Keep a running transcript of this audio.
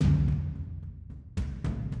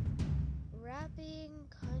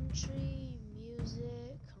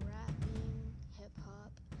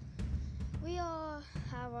we all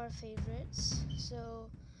have our favorites. So,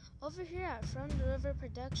 over here at From the River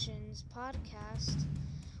Productions podcast,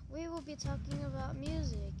 we will be talking about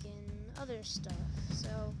music and other stuff. So,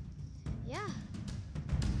 yeah.